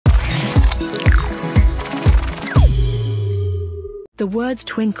The words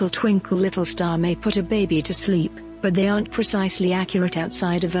 "twinkle twinkle little star" may put a baby to sleep, but they aren't precisely accurate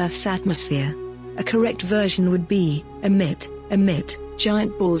outside of Earth's atmosphere. A correct version would be, emit,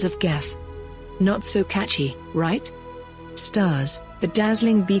 giant balls of gas. Not so catchy, right? Stars, the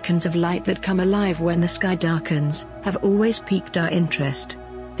dazzling beacons of light that come alive when the sky darkens, have always piqued our interest.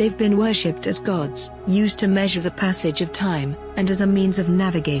 They've been worshipped as gods, used to measure the passage of time, and as a means of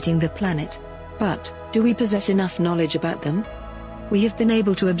navigating the planet. But, do we possess enough knowledge about them? We have been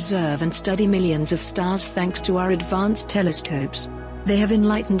able to observe and study millions of stars thanks to our advanced telescopes. They have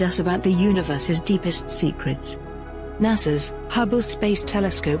enlightened us about the universe's deepest secrets. NASA's Hubble Space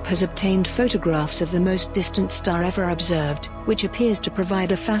Telescope has obtained photographs of the most distant star ever observed, which appears to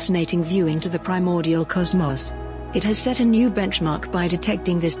provide a fascinating view into the primordial cosmos. It has set a new benchmark by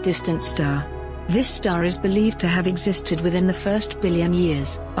detecting this distant star. This star is believed to have existed within the first billion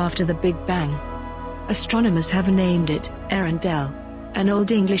years, after the Big Bang. Astronomers have named it Earendel, an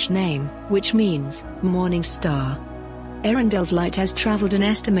Old English name, which means morning star. Earendel's light has traveled an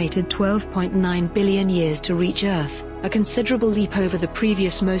estimated 12.9 billion years to reach Earth, a considerable leap over the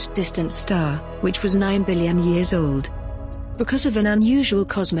previous most distant star, which was 9 billion years old. Because of an unusual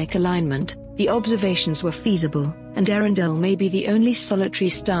cosmic alignment, the observations were feasible, and Earendel may be the only solitary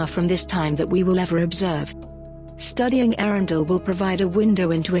star from this time that we will ever observe. Studying Earendel will provide a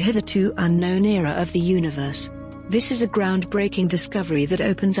window into a hitherto unknown era of the universe. This is a groundbreaking discovery that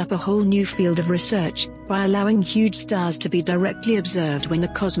opens up a whole new field of research, by allowing huge stars to be directly observed when the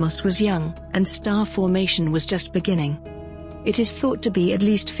cosmos was young, and star formation was just beginning. It is thought to be at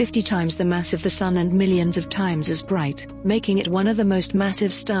least 50 times the mass of the Sun and millions of times as bright, making it one of the most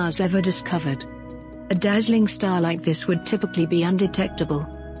massive stars ever discovered. A dazzling star like this would typically be undetectable.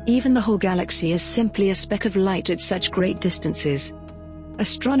 Even the whole galaxy is simply a speck of light at such great distances.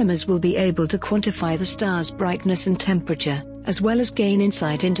 Astronomers will be able to quantify the star's brightness and temperature, as well as gain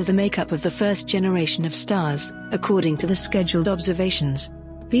insight into the makeup of the first generation of stars, according to the scheduled observations.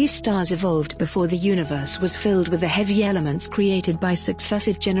 These stars evolved before the universe was filled with the heavy elements created by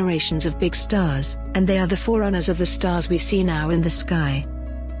successive generations of big stars, and they are the forerunners of the stars we see now in the sky.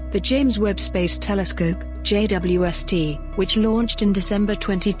 The James Webb Space Telescope, JWST, which launched in December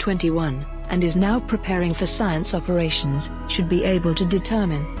 2021, and is now preparing for science operations, should be able to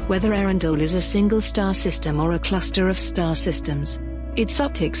determine whether Earendel is a single star system or a cluster of star systems. Its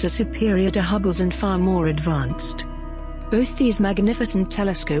optics are superior to Hubble's and far more advanced. Both these magnificent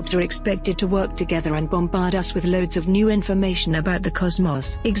telescopes are expected to work together and bombard us with loads of new information about the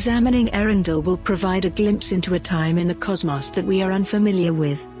cosmos. Examining Earendel will provide a glimpse into a time in the cosmos that we are unfamiliar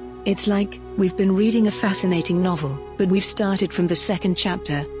with. It's like we've been reading a fascinating novel, but we've started from the second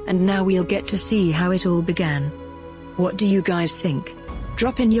chapter, and now we'll get to see how it all began. What do you guys think?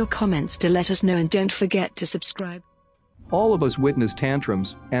 Drop in your comments to let us know, and don't forget to subscribe. All of us witness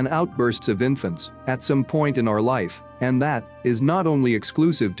tantrums and outbursts of infants at some point in our life, and that is not only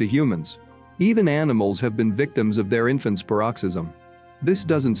exclusive to humans. Even animals have been victims of their infant's paroxysm. This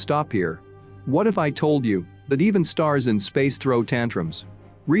doesn't stop here. What if I told you that even stars in space throw tantrums?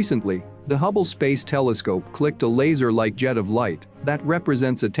 Recently, the Hubble Space Telescope clicked a laser-like jet of light that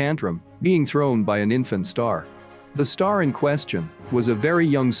represents a tantrum being thrown by an infant star. The star in question was a very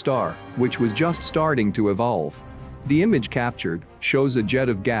young star, which was just starting to evolve. The image captured shows a jet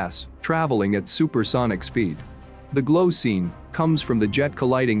of gas traveling at supersonic speed. The glow scene comes from the jet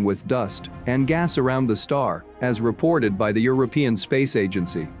colliding with dust and gas around the star, as reported by the European Space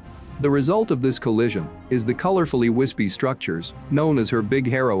Agency. The result of this collision is the colorfully wispy structures known as her big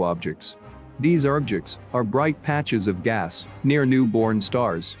halo objects. These objects are bright patches of gas near newborn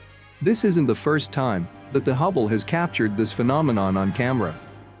stars. This isn't the first time that the Hubble has captured this phenomenon on camera.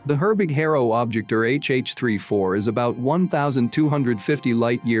 The Herbig Haro object, or HH34, is about 1,250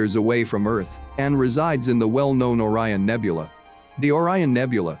 light-years away from Earth and resides in the well-known Orion Nebula. The Orion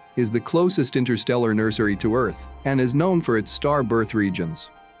Nebula is the closest interstellar nursery to Earth and is known for its star birth regions.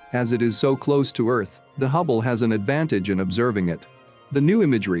 As it is so close to Earth, the Hubble has an advantage in observing it. The new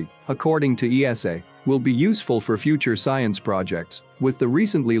imagery, according to ESA, will be useful for future science projects, with the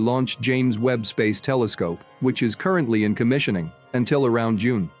recently launched James Webb Space Telescope, which is currently in commissioning, until around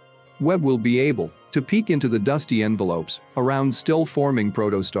June. Webb will be able to peek into the dusty envelopes around still-forming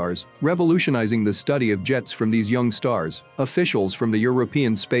protostars, revolutionizing the study of jets from these young stars, officials from the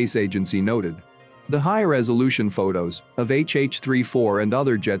European Space Agency noted. The high-resolution photos of HH34 and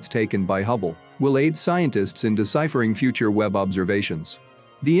other jets taken by Hubble will aid scientists in deciphering future Webb observations.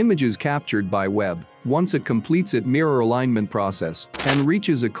 The images captured by Webb, once it completes its mirror alignment process and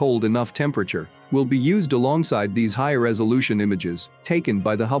reaches a cold enough temperature, will be used alongside these high-resolution images taken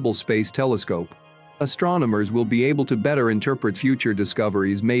by the Hubble Space Telescope. Astronomers will be able to better interpret future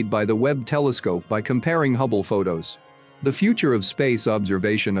discoveries made by the Webb telescope by comparing Hubble photos. The future of space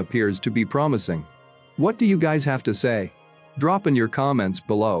observation appears to be promising. What do you guys have to say? Drop in your comments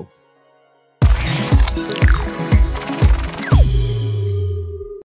below.